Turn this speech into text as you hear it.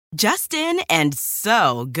Just in and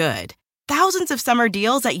so good. Thousands of summer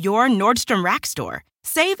deals at your Nordstrom Rack store.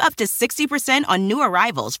 Save up to 60% on new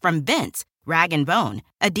arrivals from Vince, Rag & Bone,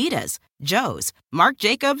 Adidas, Joe's, Marc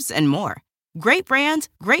Jacobs, and more. Great brands,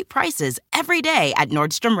 great prices every day at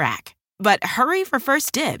Nordstrom Rack. But hurry for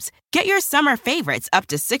first dibs. Get your summer favorites up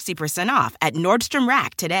to 60% off at Nordstrom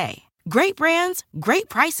Rack today. Great brands, great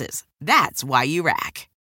prices. That's why you rack.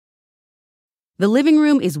 The living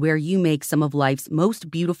room is where you make some of life's most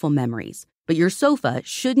beautiful memories, but your sofa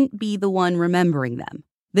shouldn't be the one remembering them.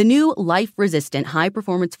 The new life-resistant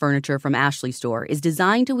high-performance furniture from Ashley Store is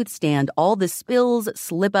designed to withstand all the spills,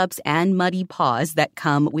 slip-ups, and muddy paws that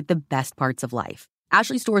come with the best parts of life.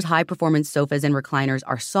 Ashley Store's high-performance sofas and recliners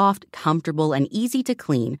are soft, comfortable, and easy to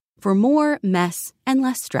clean for more mess and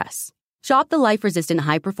less stress. Shop the life-resistant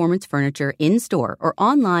high-performance furniture in-store or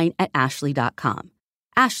online at ashley.com.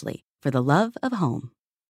 Ashley, for the love of home.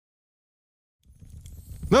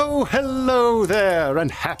 Oh, hello there, and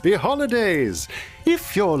happy holidays!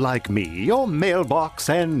 If you're like me, your mailbox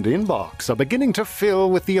and inbox are beginning to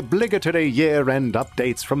fill with the obligatory year-end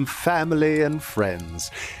updates from family and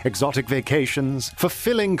friends. Exotic vacations,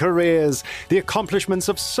 fulfilling careers, the accomplishments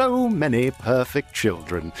of so many perfect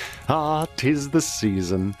children. Ah, 'tis the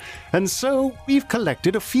season. And so we've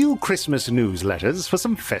collected a few Christmas newsletters for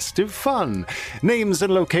some festive fun. Names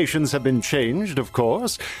and locations have been changed, of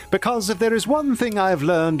course, because if there is one thing I've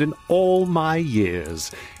learned in all my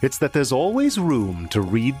years, it's that there's always room to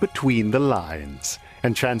read between the lines.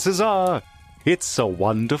 And chances are, it's a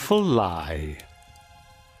wonderful lie.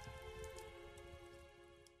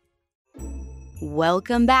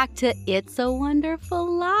 Welcome back to It's a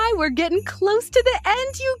Wonderful Lie. We're getting close to the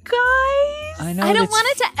end, you guys. I know. I don't want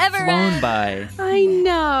it to ever flown end. by. I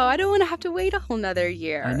know. I don't want to have to wait a whole nother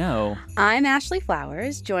year. I know. I'm Ashley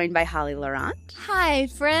Flowers, joined by Holly Laurent Hi,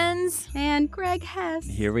 friends. and Greg Hess.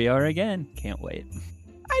 Here we are again. Can't wait.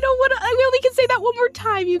 I don't want to. I only can say that one more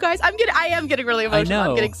time, you guys. I am getting really emotional. I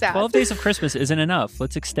know. I'm getting sad. 12 Days of Christmas isn't enough.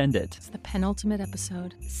 Let's extend it. It's the penultimate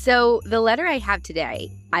episode. So the letter I have today,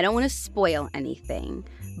 I don't want to spoil anything,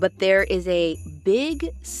 but there is a big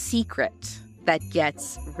secret that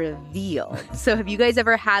gets revealed. So have you guys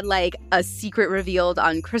ever had like a secret revealed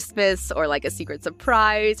on Christmas or like a secret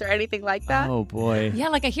surprise or anything like that? Oh, boy. Yeah,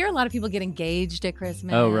 like I hear a lot of people get engaged at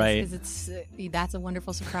Christmas. Oh, right. Because that's a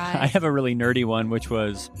wonderful surprise. I have a really nerdy one, which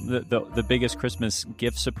was the biggest Christmas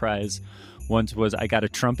gift surprise once was I got a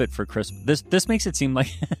trumpet for Christmas. This makes it seem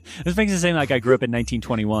like I grew up in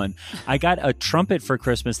 1921. I got a trumpet for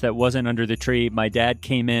Christmas that wasn't under the tree. My dad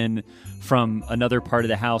came in from another part of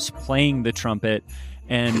the house playing the trumpet,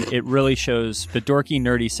 and it really shows the dorky,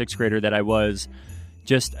 nerdy sixth grader that I was.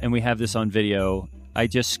 And we have this on video. I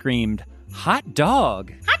just screamed, "Hot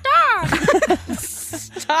dog! Hot dog!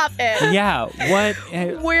 Stop it. Yeah, what?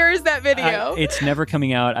 Where is that video? It's never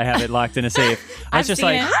coming out. I have it locked in a safe. I was just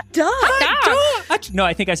like, Hot dog. hot dog. No,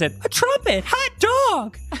 I think I said a trumpet. Hot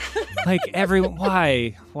dog. Like everyone.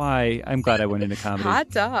 Why? I'm glad I went into comedy. Hot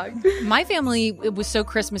dog. My family, it was so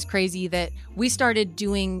Christmas crazy that we started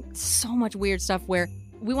doing so much weird stuff where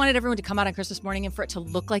we wanted everyone to come out on Christmas morning and for it to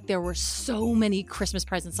look like there were so many Christmas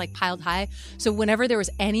presents like piled high. So whenever there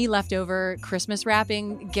was any leftover Christmas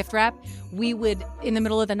wrapping, gift wrap, we would, in the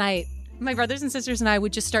middle of the night, my brothers and sisters and I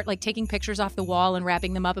would just start like taking pictures off the wall and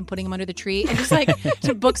wrapping them up and putting them under the tree and just like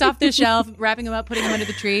books off the shelf, wrapping them up, putting them under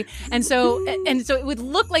the tree. And so it would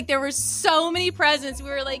look like there were so many presents.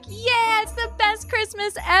 We were like, yeah, it's the best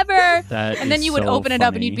Christmas ever. And then you would open it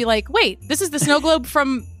up and you'd be like, wait, this is the snow globe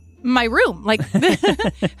from my room. Like, this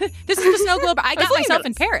is the snow globe I got myself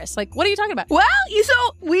in Paris. Like, what are you talking about? Well,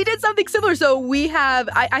 so we did something similar. So we have,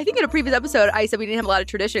 I think in a previous episode, I said we didn't have a lot of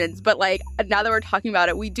traditions, but like now that we're talking about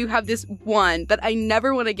it, we do have this one that I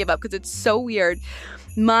never want to give up because it's so weird.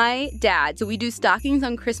 My dad, so we do stockings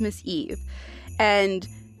on Christmas Eve, and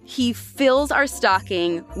he fills our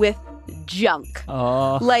stocking with junk.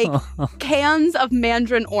 Oh. Like cans of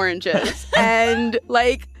mandarin oranges and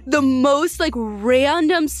like the most like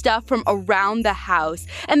random stuff from around the house.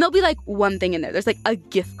 And there'll be like one thing in there. There's like a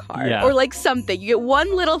gift card or like something. You get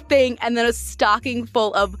one little thing and then a stocking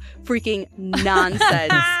full of freaking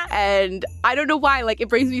nonsense. And I don't know why. Like it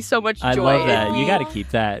brings me so much joy. I love that. You got to keep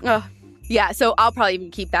that. Yeah, so I'll probably even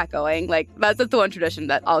keep that going. Like that's the one tradition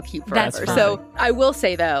that I'll keep forever. So I will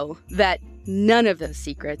say though that none of those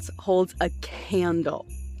secrets holds a candle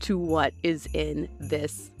to what is in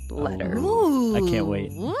this letter. Ooh. I can't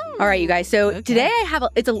wait. Ooh. All right, you guys. So today I have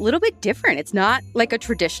it's a little bit different. It's not like a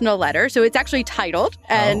traditional letter. So it's actually titled,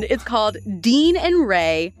 and it's called Dean and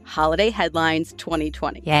Ray Holiday Headlines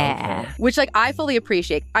 2020. Yeah. Okay. Which, like, I fully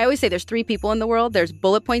appreciate. I always say there's three people in the world. There's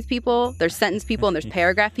bullet points people, there's sentence people, and there's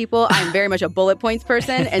paragraph people. I'm very much a bullet points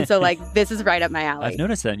person. And so, like, this is right up my alley. I've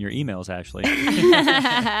noticed that in your emails, actually.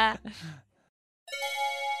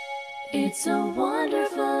 It's a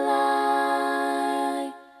wonderful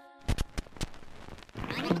life.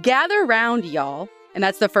 Gather round, y'all. And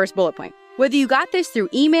that's the first bullet point. Whether you got this through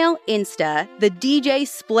email, Insta, the DJ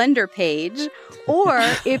Splendor page, or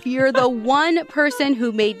if you're the one person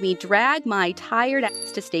who made me drag my tired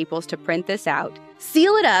ass to Staples to print this out,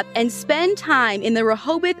 seal it up and spend time in the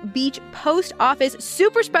Rehoboth Beach Post Office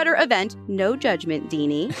Super Spreader event. No judgment,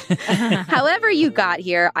 Deanie. However you got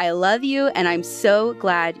here, I love you and I'm so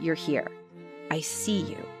glad you're here. I see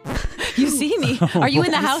you. You see me. Are you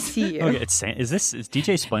in the I house? see you. Okay, is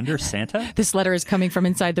DJ Splendor Santa? This letter is coming from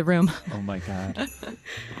inside the room. Oh my God.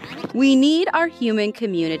 We need our human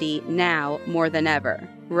community now more than ever,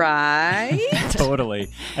 right?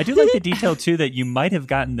 Totally. I do like the detail, too, that you might have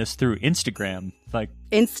gotten this through Instagram. Like,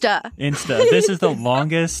 Insta. This is the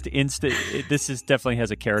longest this is definitely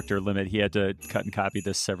has a character limit. He had to cut and copy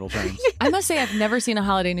this several times. I must say I've never seen a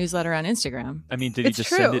holiday newsletter on Instagram. I mean, did he It's just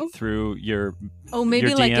true. send it through your Oh, maybe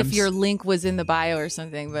your like if DMs? your link was in the bio or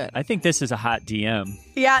something, but I think this is a hot DM.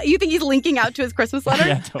 Yeah, you think he's linking out to his Christmas letter?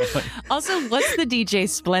 Yeah, totally. also, what's the DJ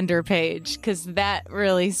Splendor page? Because that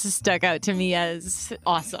really stuck out to me as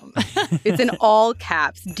awesome. It's in all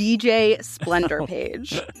caps, DJ Splendor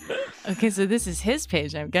page. Okay, so this is his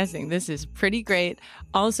page, I'm guessing. This is pretty great.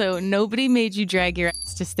 Also, nobody made you drag your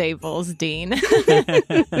ass to Staples, Dean. But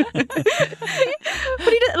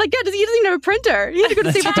he doesn't even have a printer. He had to go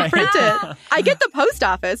to Staples to print it. I get the post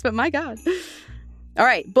office, but my God. All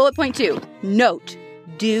right, bullet point 2. Note,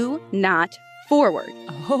 do not forward.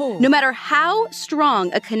 Oh. No matter how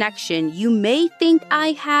strong a connection you may think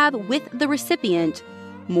I have with the recipient,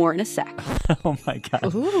 more in a sec. Oh my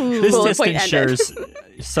God. Ooh. This Bullet just point ended. ensures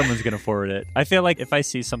someone's going to forward it. I feel like if I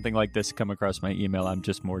see something like this come across my email, I'm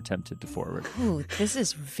just more tempted to forward. Ooh, this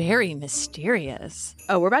is very mysterious.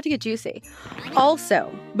 Oh, we're about to get juicy.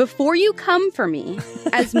 Also, before you come for me,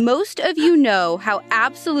 as most of you know how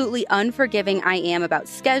absolutely unforgiving I am about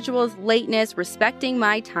schedules, lateness, respecting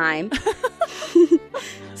my time.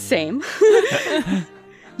 Same.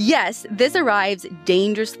 Yes, this arrives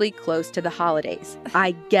dangerously close to the holidays.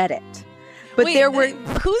 I get it. But Wait, there were...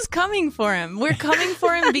 who's coming for him? We're coming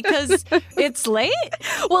for him because it's late?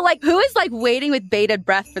 Well, like, who is, like, waiting with bated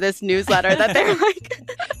breath for this newsletter that they're like...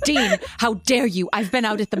 Dean, how dare you? I've been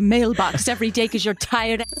out at the mailbox every day because your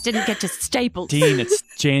tired ass didn't get to Staples. Dean, it's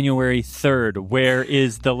January 3rd. Where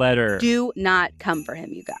is the letter? Do not come for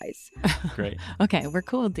him, you guys. Great. Okay, we're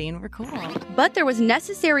cool, Dean. We're cool. But there was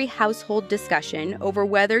necessary household discussion over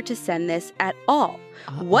whether to send this at all,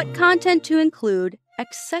 what content to include,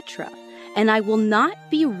 etc. And I will not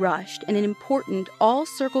be rushed in an important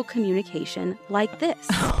all-circle communication like this.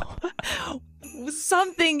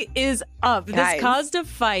 Something is up. Guys. This caused a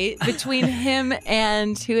fight between him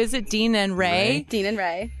and, who is it, Dean and Ray? Dean and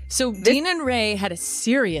Ray. So Dean and Ray had a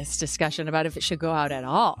serious discussion about if it should go out at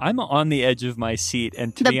all. I'm on the edge of my seat,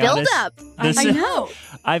 and to The be honest, build-up. this I is- know.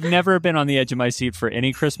 I've never been on the edge of my seat for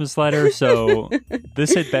any Christmas letter, so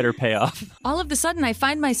this had better pay off. All of a sudden, I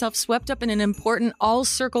find myself swept up in an important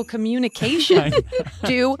all-circle communication.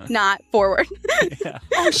 Do not forward.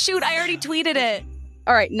 Oh, shoot, I already tweeted it.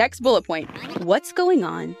 All right, next bullet point. What's going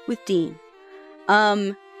on with Dean?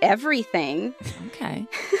 Everything. Okay.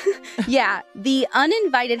 Yeah, the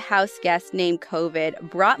uninvited house guest named COVID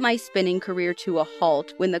brought my spinning career to a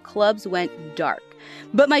halt when the clubs went dark.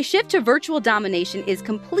 But my shift to virtual domination is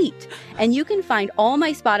complete, and you can find all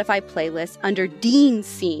my Spotify playlists under Dean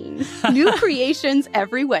Scene. New creations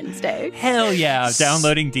every Wednesday. Hell yeah, I'm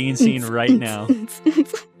downloading Dean Scene right now.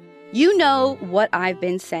 You know what I've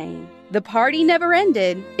been saying. The party never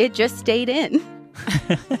ended, it just stayed in.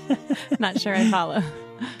 Not sure I follow.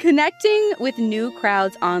 Connecting with new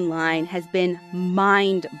crowds online has been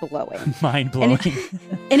mind-blowing. Mind-blowing.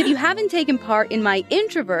 And if you haven't taken part in my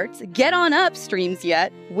Introverts Get On Up streams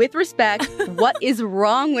yet, with respect, what is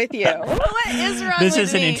wrong with you? What is wrong This with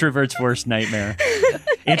is me? an introvert's worst nightmare.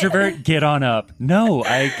 Introvert, get on up. No,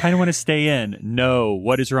 I kind of want to stay in. No,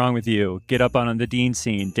 what is wrong with you? Get up on the Dean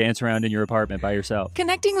scene. Dance around in your apartment by yourself.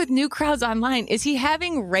 Connecting with new crowds online. Is he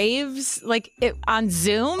having raves on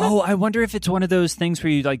Zoom? Oh, I wonder if it's one of those things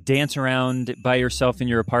where you like dance around by yourself in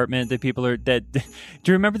your apartment. That people are that. Do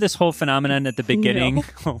you remember this whole phenomenon at the beginning?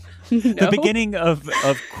 No. The beginning of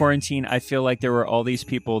quarantine, I feel like there were all these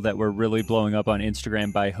people that were really blowing up on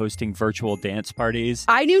Instagram by hosting virtual dance parties.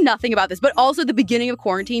 I knew nothing about this, but also the beginning of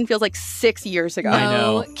quarantine feels like 6 years ago. I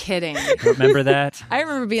know. No kidding. Remember that? I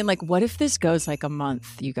remember being like, what if this goes like a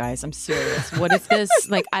month, you guys? I'm serious. What if this,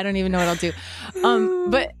 I don't even know what I'll do.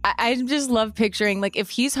 But I just love picturing, if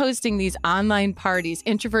he's hosting these online parties,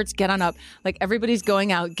 introverts get on up, everybody's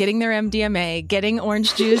going out, getting their MDMA, getting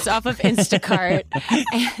orange juice off of Instacart,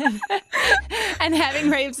 and having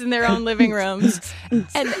raves in their own living rooms.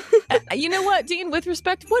 And you know what, Dean, with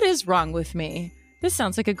respect, what is wrong with me? This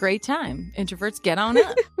sounds like a great time. Introverts, get on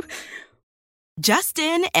up. Just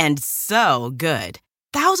in and so good.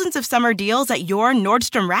 Thousands of summer deals at your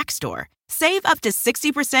Nordstrom Rack store. Save up to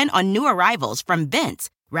 60% on new arrivals from Vince,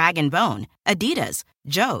 Rag & Bone, Adidas,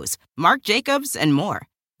 Joe's, Marc Jacobs, and more.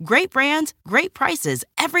 Great brands, great prices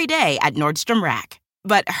every day at Nordstrom Rack.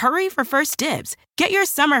 But hurry for first dibs. Get your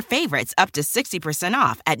summer favorites up to 60%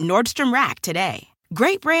 off at Nordstrom Rack today.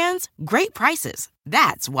 Great brands, great prices.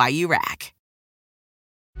 That's why you rack.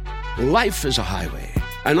 Life is a highway,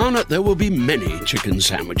 and on it there will be many chicken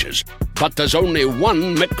sandwiches. But there's only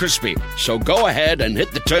one McCrispy. So go ahead and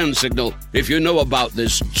hit the turn signal if you know about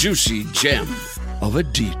this juicy gem of a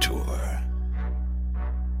detour.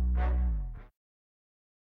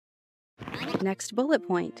 Next bullet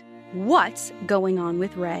point. What's going on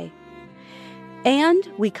with Ray? And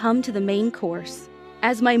we come to the main course.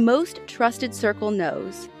 As my most trusted circle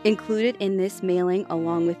knows, included in this mailing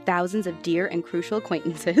along with thousands of dear and crucial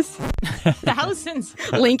acquaintances. Thousands.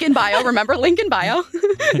 Link in bio. Remember, link in bio.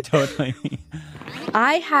 Totally.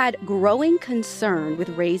 I had growing concern with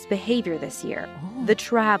Ray's behavior this year. The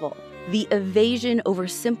travel, the evasion over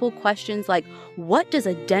simple questions like, what does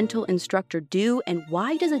a dental instructor do and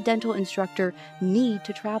why does a dental instructor need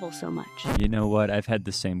to travel so much? You know what? I've had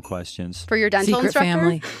the same questions. For your dental Secret instructor?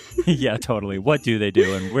 family. Yeah, totally. What do they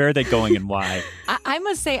do and where are they going and why? I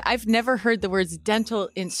must say, I've never heard the words dental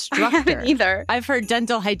instructor. I haven't either. I've heard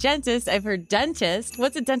dental hygienist. I've heard dentist.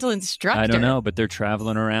 What's a dental instructor? I don't know, but they're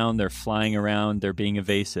traveling around. They're flying around. They're being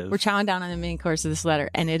evasive. We're chowing down on the main course of this letter,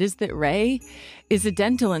 and it is that Ray is a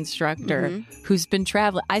dental instructor who's been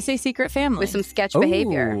traveling. I say secret family. With some sketch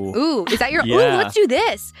behavior. Ooh. Ooh, is that your... Yeah. Ooh, let's do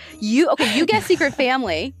this. You guess secret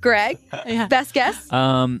family. Greg, Yeah. best guess?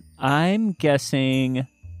 I'm guessing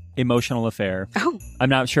emotional affair. Oh. I'm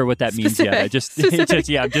not sure what that means yet. I'm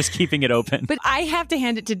just keeping it open. But I have to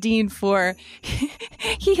hand it to Dean for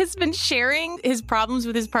he has been sharing his problems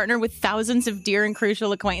with his partner with thousands of dear and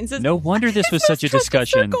crucial acquaintances. No wonder this was such a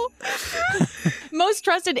discussion. Most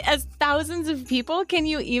trusted as thousands of people. Can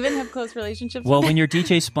you even have close relationships Well, with when you're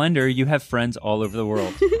DJ Splendor, you have friends all over the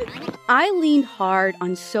world. I leaned hard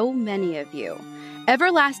on so many of you.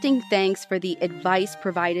 Everlasting thanks for the advice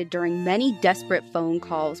provided during many desperate phone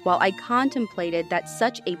calls while I contemplated that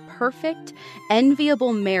such a perfect,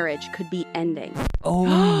 enviable marriage could be ending. Oh,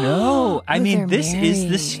 no. I mean, they're this is the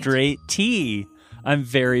married. straight tea. I'm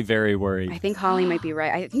very, very worried. I think Holly might be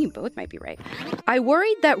right. I think you both might be right. I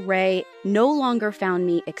worried that Ray no longer found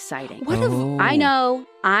me exciting. What if I know.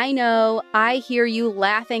 I hear you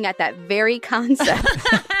laughing at that very concept.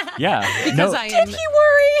 Yeah. because no, I am Did he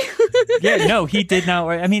worry? Yeah, no, he did not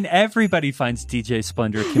worry. I mean, everybody finds DJ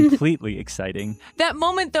Splendor completely exciting. that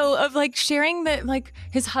moment though of sharing that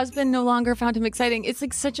his husband no longer found him exciting. It's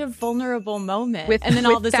such a vulnerable moment. And then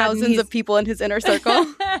all of a the sudden thousands he's- of people in his inner circle.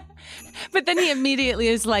 But then he immediately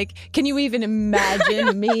is like, can you even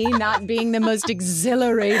imagine me not being the most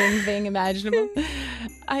exhilarating thing imaginable?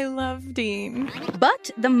 I love Dean.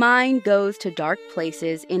 But the mind goes to dark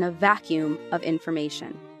places in a vacuum of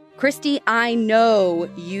information. Christy, I know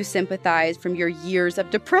you sympathize from your years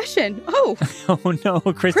of depression. Oh, Oh, no.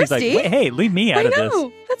 Christy's Christy? like, wait, hey, leave me out I of know.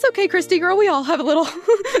 this. That's okay, Christy girl. We all have a little.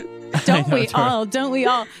 Don't know, we it's hard. all? Don't we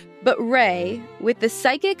all? But Ray, with the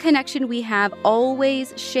psychic connection we have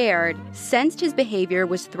always shared, sensed his behavior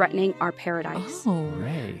was threatening our paradise. Oh.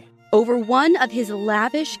 Ray. Over one of his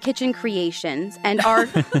lavish kitchen creations and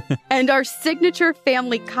our signature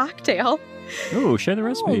family cocktail, Ooh, share the Oh,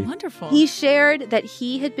 recipe. wonderful. he shared that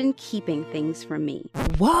he had been keeping things from me.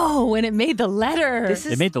 Whoa, and it made the letter. This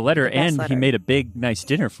is It made the letter, the best and letter. he made a big, nice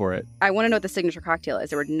dinner for it. I want to know what the signature cocktail is.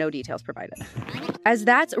 There were no details provided. As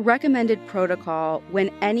that's recommended protocol when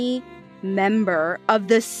any member of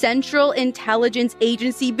the Central Intelligence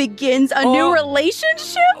Agency begins a new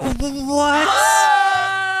relationship? What?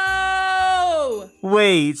 Oh!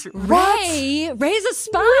 Wait. Ray's a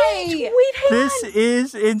spy. Wait, hang This on.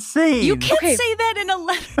 is insane. You can't Okay. say that in a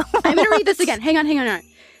letter. I'm going to read this again. Hang on.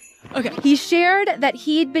 Okay. He shared that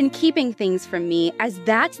he'd been keeping things from me, as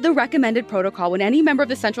that's the recommended protocol when any member of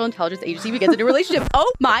the Central Intelligence Agency begins a new relationship.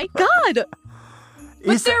 Oh my God.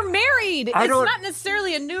 But they're married. It's don't- not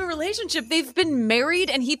necessarily a new relationship. They've been married,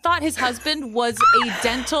 and he thought his husband was a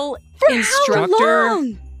dental For instructor. how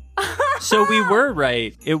long? So we were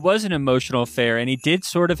right. It was an emotional affair, and he did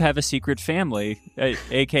sort of have a secret family,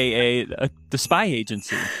 a.k.a. The spy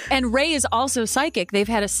agency. And Ray is also psychic. They've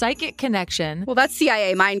had a psychic connection. Well, that's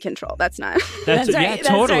CIA mind control. That's not. That's right. yeah,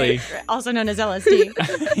 totally. That's right. Also known as LSD.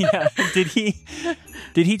 Yeah.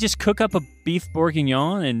 Did he just cook up a beef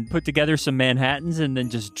bourguignon and put together some Manhattans and then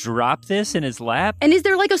just drop this in his lap? And is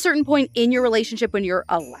there like a certain point in your relationship when you're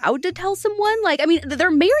allowed to tell someone? Like, I mean,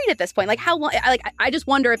 they're married at this point. Like, how long? Like, I just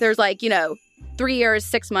wonder if there's like, 3 years,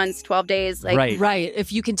 6 months, 12 days. Like, Right. Right.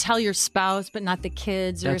 If you can tell your spouse, but not the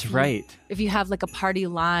kids. Or That's if right. If you have like a party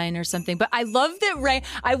line or something. But I love that Ray,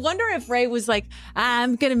 I wonder if Ray was like,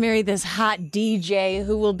 I'm going to marry this hot DJ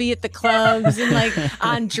who will be at the clubs and like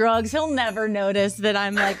on drugs. He'll never notice that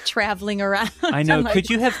I'm like traveling around. I know. I'm, like, Could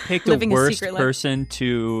you have picked a living a worst secret life. person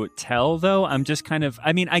to tell, though? I'm just kind of,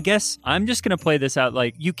 I guess I'm just going to play this out.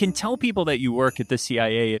 Like, you can tell people that you work at the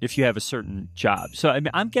CIA if you have a certain job. So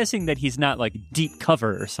I'm guessing that he's not like deep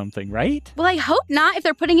cover or something, right? well, I hope not if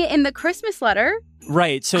they're putting it in the Christmas letter.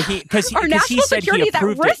 Right. So because Our he national said security he is at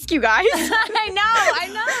approved it. risk, you guys. I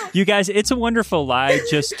know. You guys, It's a Wonderful Lie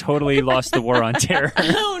just totally lost the war on terror.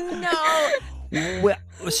 Oh no. Well,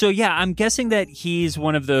 so yeah, I'm guessing that he's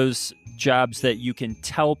one of those jobs that you can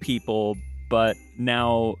tell people, but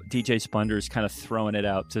now DJ Splendor is kind of throwing it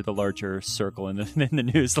out to the larger circle in the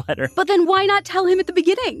newsletter. But then why not tell him at the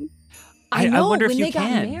beginning? I I know wonder when if you they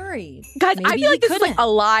can. got married. Guys, I Maybe feel like he this is like couldn't. a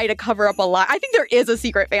lie to cover up a lie. I think there is a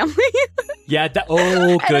secret family. Yeah. Good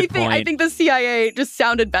And I point. think the CIA just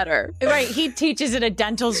sounded better. Right, he teaches at a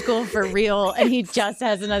dental school for real, and he just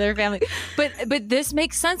has another family. But this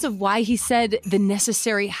makes sense of why he said the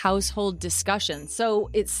necessary household discussion. So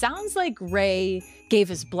it sounds like Ray gave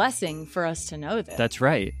his blessing for us to know this. That's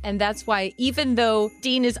right. And that's why, even though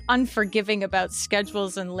Dean is unforgiving about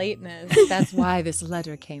schedules and lateness, that's why this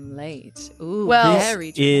letter came late. Ooh, Well,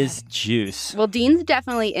 very Is juice. Well, Dean's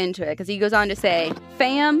definitely into it because he goes on to say,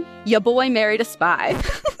 "Fam, your boy married a spy."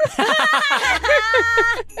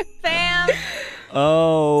 Fam.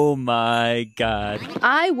 Oh my God.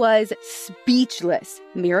 I was speechless.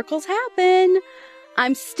 Miracles happen.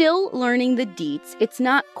 I'm still learning the deets. It's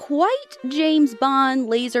not quite James Bond,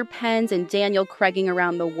 laser pens, and Daniel Craiging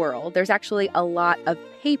around the world. There's actually a lot of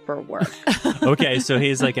paperwork. Okay, so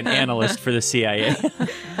he's like an analyst for the CIA.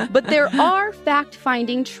 But there are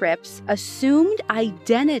fact-finding trips, assumed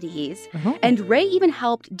identities, and Ray even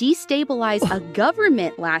helped destabilize a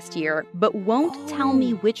government last year, but won't tell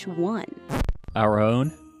me which one. Our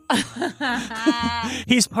own.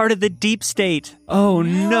 He's part of the deep state. Oh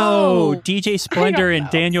no. DJ Splendor and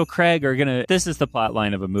Daniel Craig are gonna. This is the plot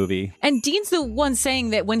line of a movie. And Dean's the one saying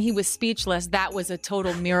that when he was speechless, that was a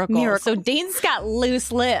total miracle. So Dean's got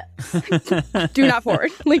loose lips. Do not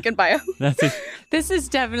forward. Link in bio. That's it. This is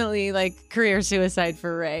definitely like career suicide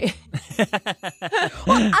for Ray.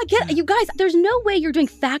 Again, you guys, there's no way you're doing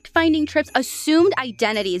fact-finding trips, assumed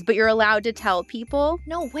identities, but you're allowed to tell people.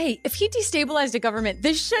 No way. If he destabilized a government,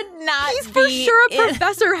 this should not He's be for sure a in-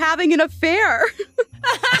 professor having an affair.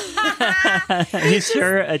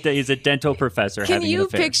 He's a dental professor. Can having you an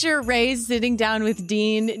affair. picture Ray sitting down with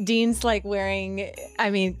Dean? Dean's like wearing,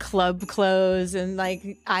 club clothes and like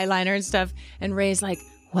eyeliner and stuff. And Ray's like,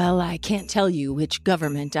 well, I can't tell you which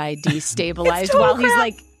government I destabilized total while he's crap.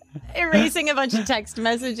 like erasing a bunch of text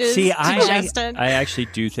messages See, to I Justin. actually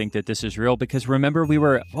do think that this is real because remember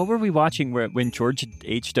what were we watching when George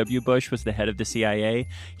H.W. Bush was the head of the CIA?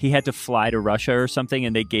 He had to fly to Russia or something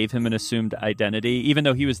and they gave him an assumed identity, even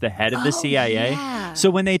though he was the head of the CIA. Yeah. So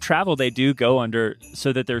when they travel, they do go under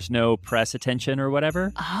so that there's no press attention or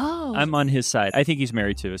whatever. Oh. I'm on his side. I think he's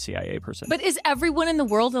married to a CIA person. But is everyone in the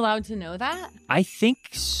world allowed to know that? I think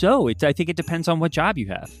so. I think it depends on what job you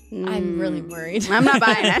have. I'm really worried. I'm not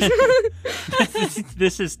buying it.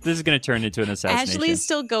 This is going to turn into an assassination. Ashley's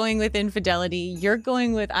still going with infidelity. You're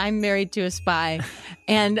going with I'm married to a spy.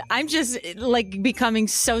 And I'm just like becoming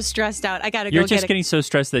so stressed out. I got to You're go just get getting so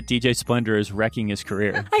stressed that DJ Splendor is wrecking his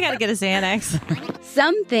career. I got to get a Xanax.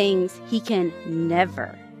 Some things he can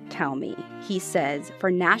never tell me, he says,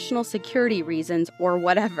 for national security reasons or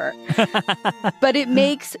whatever. But it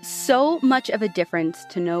makes so much of a difference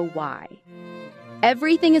to know why.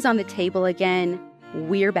 Everything is on the table again.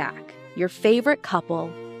 We're back. Your favorite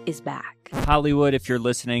couple is back. Hollywood, if you're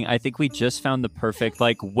listening, I think we just found the perfect,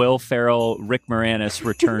 Will Ferrell, Rick Moranis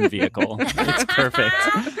return vehicle. It's perfect.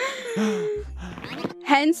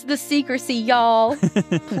 Hence the secrecy, y'all.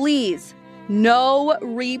 Please, no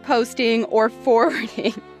reposting or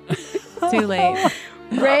forwarding. Too late.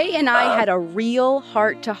 Ray and I had a real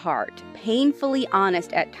heart-to-heart, painfully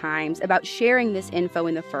honest at times about sharing this info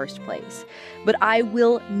in the first place. But I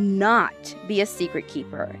will not be a secret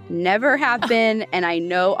keeper. Never have been, and I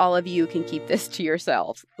know all of you can keep this to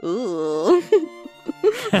yourselves. Ooh.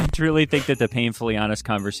 I truly think that the painfully honest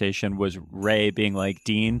conversation was Ray being like,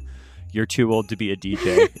 Dean, you're too old to be a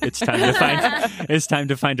DJ. It's time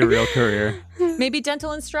to find a real career. Maybe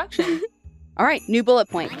dental instruction. All right, new bullet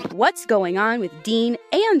point. What's going on with Dean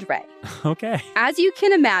and Ray? Okay. As you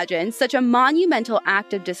can imagine, such a monumental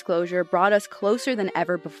act of disclosure brought us closer than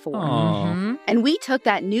ever before. Aww. And we took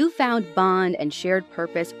that newfound bond and shared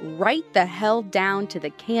purpose right the hell down to the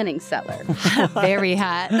canning cellar. Very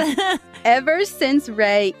hot. Ever since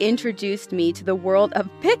Ray introduced me to the world of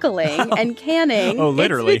pickling and canning,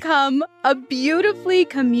 literally. It's become a beautifully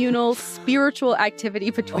communal spiritual activity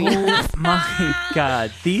between us. Oh my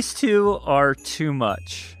God. These two are too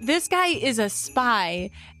much. This guy is a spy,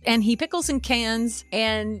 and he pickles and cans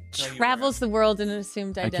and travels the world in an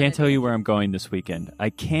assumed identity. I can't tell you where I'm going this weekend. I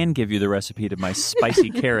can give you the recipe to my spicy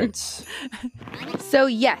carrots. So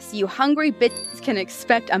yes, you hungry bitches can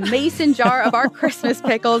expect a mason jar of our Christmas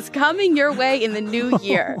pickles coming your way in the new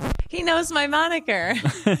year. He knows my moniker.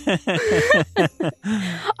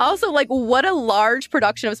 Also, what a large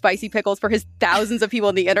production of spicy pickles for his thousands of people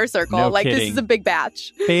in the inner circle. No This kidding. is a big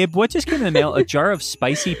batch. Babe, what just came in the mail? A jar of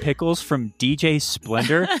spicy pickles from DJ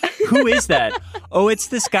Splendor? Who is that? Oh, it's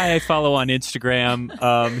this guy I follow on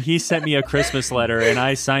Instagram. He sent me a Christmas letter, and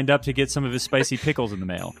I signed up to get some of his spicy pickles in the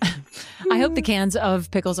mail. I hope the cans of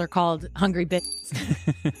pickles are called Hungry Bits.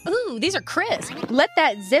 Ooh, these are crisp. Let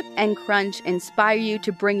that zip and crunch inspire you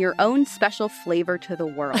to bring your own special flavor to the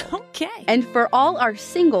world. Okay. And for all our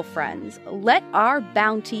single friends, let our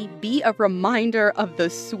bounty be a reminder of the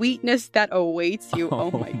sweetness that awaits you.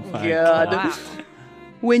 Oh my God. Wow.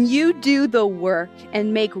 When you do the work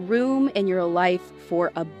and make room in your life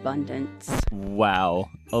for abundance. Wow.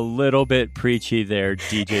 A little bit preachy there,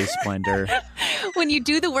 DJ Splendor. When you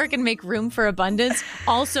do the work and make room for abundance,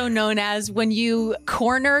 also known as when you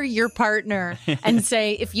corner your partner and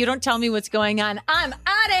say, if you don't tell me what's going on, I'm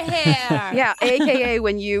out of here. Yeah, AKA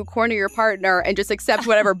when you corner your partner and just accept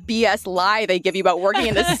whatever BS lie they give you about working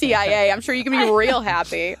in the CIA. I'm sure you can be real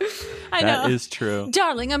happy. I know. That is true.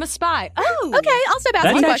 Darling, I'm a spy. Oh. Okay, I'll stop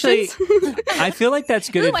asking questions. I feel like that's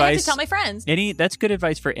good Ooh, advice. I have to tell my friends. That's good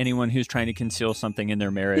advice for anyone who's trying to conceal something in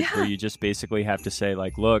their marriage, where you just basically have to say,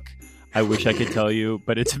 look, I wish I could tell you,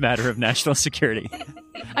 but it's a matter of national security.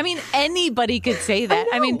 I mean, anybody could say that.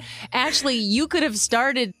 I mean, Ashley, you could have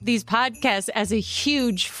started these podcasts as a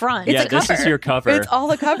huge front. Yeah, this is your cover. It's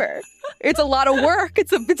all a cover. It's a lot of work.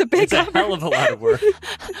 It's a big It's a cover. hell of a lot of work.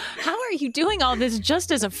 How are you doing all this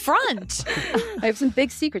just as a front? I have some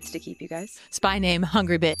big secrets to keep, you guys. Spy name,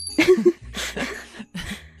 Hungry Bit.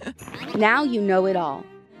 Now you know it all.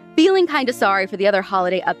 Feeling kind of sorry for the other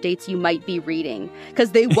holiday updates you might be reading,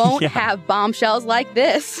 because they won't Yeah. have bombshells like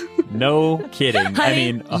this. No kidding. I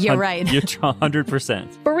mean, You're right. You're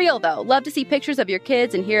 100%. For real, though, love to see pictures of your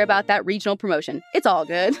kids and hear about that regional promotion. It's all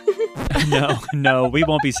good. No, we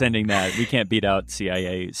won't be sending that. We can't beat out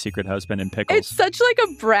CIA secret husband and pickles. It's such a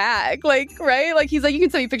brag, right? He's like, you can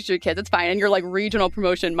send me pictures of your kids, it's fine. And you're like, regional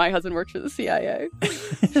promotion, my husband works for the CIA.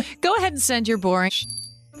 Go ahead and send your boring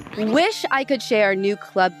Wish I could share new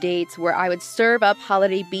club dates where I would serve up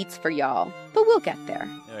holiday beats for y'all, but we'll get there.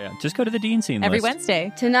 Oh, yeah. Just go to the Dean Scene every list.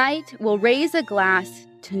 Wednesday. Tonight, we'll raise a glass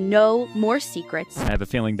to no more secrets. I have a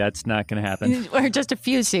feeling that's not going to happen. Or just a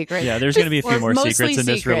few secrets. Yeah, there's going to be a few Or more mostly secrets in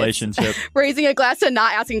this secrets. relationship. Raising a glass to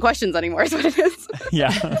not asking questions anymore is what it is.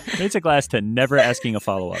 Yeah, it's a glass to never asking a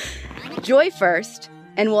follow-up. Joy first,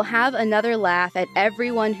 and we'll have another laugh at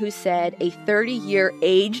everyone who said a 30-year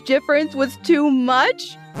age difference was too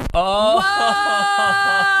much. Whoa!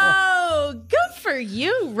 Good for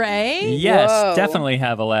you, Ray. Yes, Whoa. definitely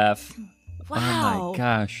have a laugh. Wow. Oh my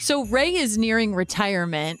gosh. So Ray is nearing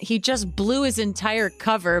retirement. He just blew his entire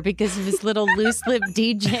cover because of his little loose-lipped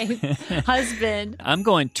DJ husband. I'm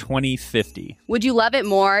going 2050. Would you love it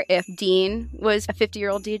more if Dean was a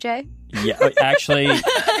 50-year-old DJ? Yeah, actually,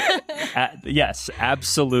 Yes,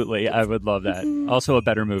 absolutely. I would love that. Also a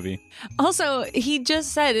better movie. Also, he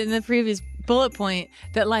just said in the previous bullet point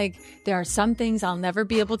that like there are some things I'll never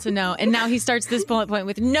be able to know, and now he starts this bullet point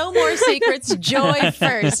with no more secrets, joy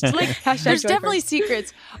first. Like there's definitely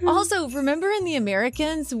secrets. Also, remember in The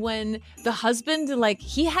Americans when the husband like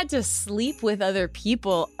he had to sleep with other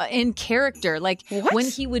people in character, like when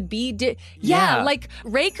he would be like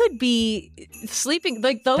Ray could be sleeping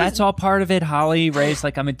like those. That's all part of it, Holly. Ray's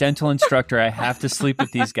like, I'm a dental instructor, I have to sleep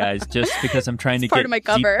with these guys just because I'm trying to part get of my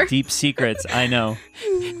cover. Deep secrets. I know.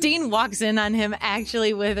 Dean walks in on him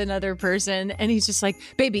actually with another person, and he's just like,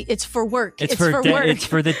 baby, it's for work. It's for work. It's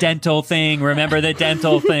for the dental thing. Remember the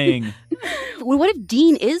dental thing. What if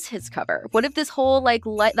Dean is his cover? What if this whole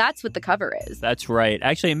that's what the cover is? That's right.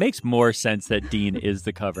 Actually, it makes more sense that Dean is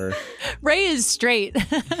the cover. Ray is straight.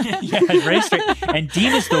 Yeah, Ray's straight. And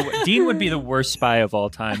Dean would be the worst spy of all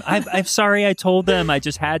time. I'm sorry I told them. I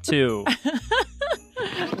just had to.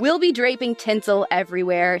 We'll be draping tinsel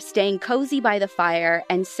everywhere, staying cozy by the fire,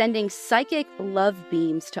 and sending psychic love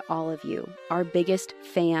beams to all of you, our biggest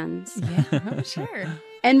fans. Yeah, sure.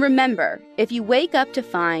 And remember, if you wake up to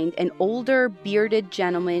find an older, bearded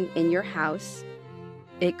gentleman in your house,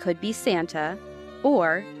 it could be Santa,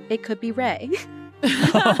 or it could be Ray.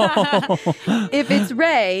 If it's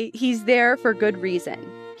Ray, he's there for good reason.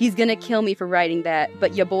 He's gonna kill me for writing that,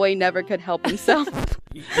 but your boy never could help himself.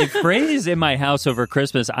 If Ray is in my house over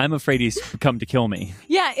Christmas, I'm afraid he's come to kill me.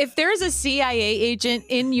 Yeah, if there's a CIA agent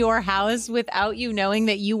in your house without you knowing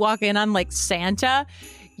that you walk in on like Santa,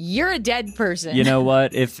 you're a dead person. You know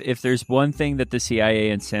what? If there's one thing that the CIA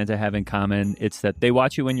and Santa have in common, it's that they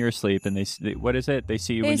watch you when you're asleep, and they what is it? They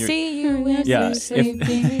see you when you're sleeping.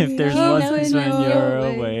 If there's one thing when you're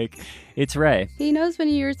awake, it's Ray. He knows when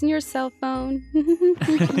you're using your cell phone.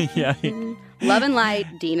 Yeah. Love and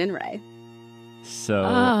light, Dean and Ray.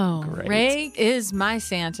 So great. Ray is my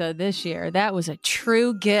Santa this year. That was a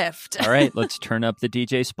true gift. All right, let's turn up the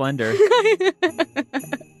DJ Splendor.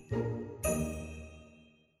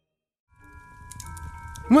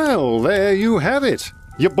 Well, there you have it.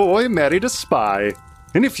 Your boy married a spy.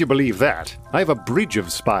 And if you believe that, I have a bridge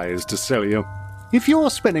of spies to sell you. If you're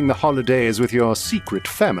spending the holidays with your secret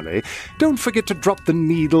family, don't forget to drop the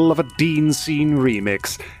needle of a Dean Scene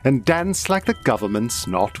remix and dance like the government's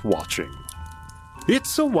not watching.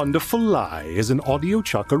 It's a Wonderful Lie is an Audio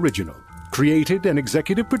Chuck original, created and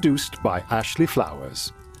executive produced by Ashley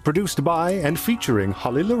Flowers, produced by and featuring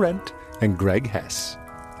Holly Laurent and Greg Hess.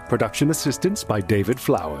 Production assistance by David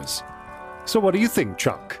Flowers. So what do you think,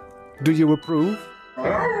 Chuck? Do you approve?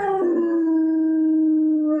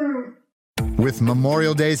 With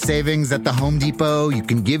Memorial Day savings at the Home Depot, you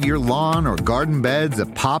can give your lawn or garden beds a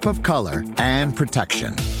pop of color and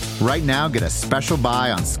protection. Right now, get a special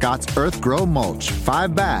buy on Scott's Earth Grow Mulch,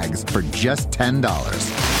 5 bags for just $10.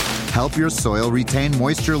 Help your soil retain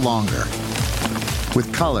moisture longer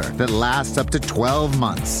with color that lasts up to 12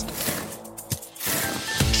 months.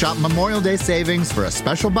 Shop Memorial Day savings for a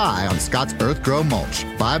special buy on Scott's Earth Grow Mulch,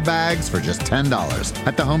 5 bags for just $10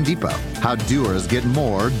 at the Home Depot. How doers get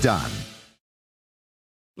more done.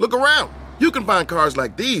 Look around. You can find cars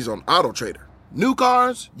like these on AutoTrader. New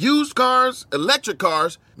cars, used cars, electric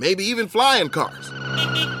cars, maybe even flying cars.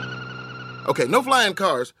 Okay, no flying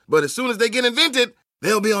cars, but as soon as they get invented,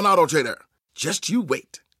 they'll be on AutoTrader. Just you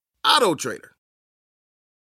wait. AutoTrader.